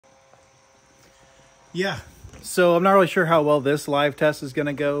Yeah. So I'm not really sure how well this live test is going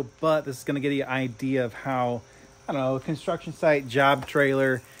to go, but this is going to give you an idea of how, I don't know, a construction site, job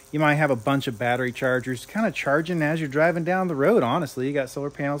trailer, you might have a bunch of battery chargers kind of charging as you're driving down the road. Honestly, you got solar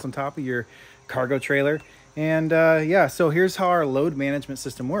panels on top of your cargo trailer. And yeah, so here's how our load management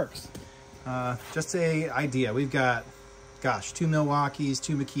system works. Just a idea. We've got, gosh, 2 Milwaukees,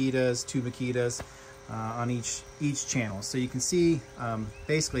 2 Makitas on each channel. So you can see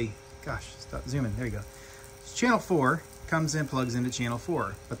basically, gosh, stop zooming. There you go. So channel 4 comes in, plugs into channel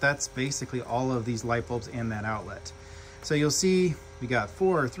 4, but that's basically all of these light bulbs and that outlet. So you'll see we got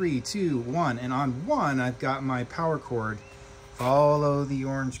 4, 3, 2, 1, and on 1 I've got my power cord. Follow the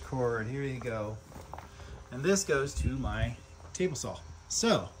orange cord. Here you go. And this goes to my table saw.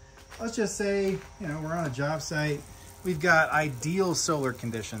 So let's just say, you know, we're on a job site. We've got ideal solar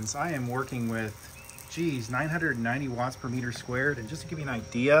conditions. I am working with, geez, 990 watts per meter squared. And just to give you an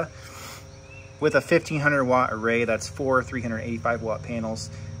idea, with a 1500 watt array, that's 4 385 watt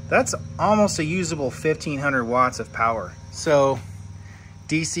panels. That's almost a usable 1500 watts of power. So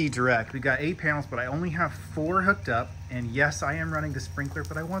DC direct, we've got 8 panels, but I only have 4 hooked up. And yes, I am running the sprinkler,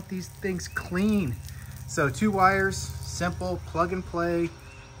 but I want these things clean. So 2 wires, simple, plug and play,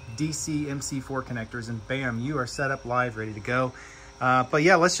 DC MC4 connectors, and bam, you are set up live, ready to go. But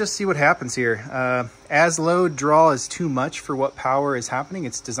yeah, let's just see what happens here. As load draw is too much for what power is happening,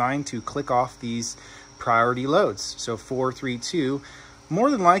 it's designed to click off these priority loads. So 4, 3, 2, more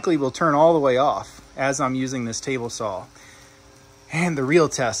than likely will turn all the way off as I'm using this table saw. And the real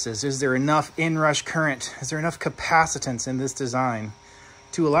test is there enough inrush current? Is there enough capacitance in this design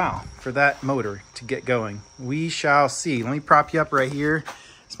to allow for that motor to get going? We shall see. Let me prop you up right here.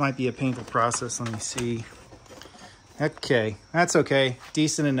 This might be a painful process. Let me see. Okay, that's okay.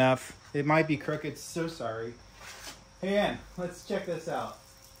 Decent enough. It might be crooked, so sorry. Hey, Ann, let's check this out.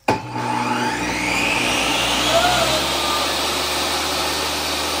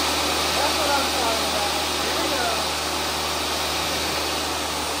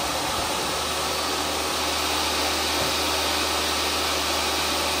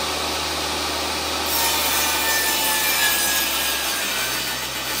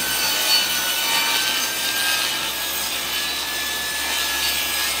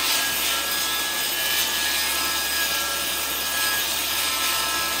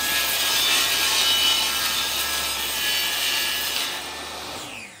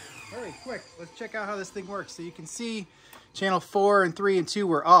 Quick, let's check out how this thing works. So you can see channel 4 and 3 and 2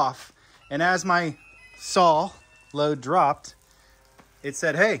 were off, and as my saw load dropped, it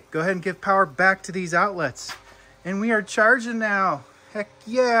said, hey, go ahead and give power back to these outlets, and we are charging now. Heck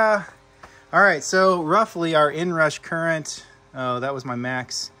yeah. All right, so roughly our inrush current, oh, that was my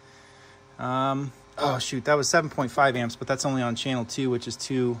max. Oh shoot, that was 7.5 amps, but that's only on channel 2, which is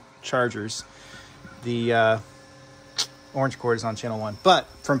 2 chargers. The orange cord is on channel 1. But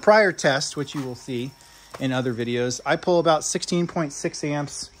from prior tests, which you will see in other videos, I pull about 16.6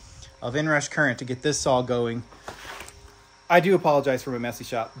 amps of inrush current to get this saw going. I do apologize for my messy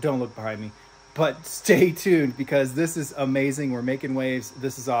shop. Don't look behind me. But stay tuned because this is amazing. We're making waves.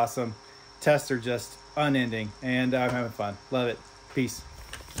 This is awesome. Tests are just unending, and I'm having fun. Love it. Peace.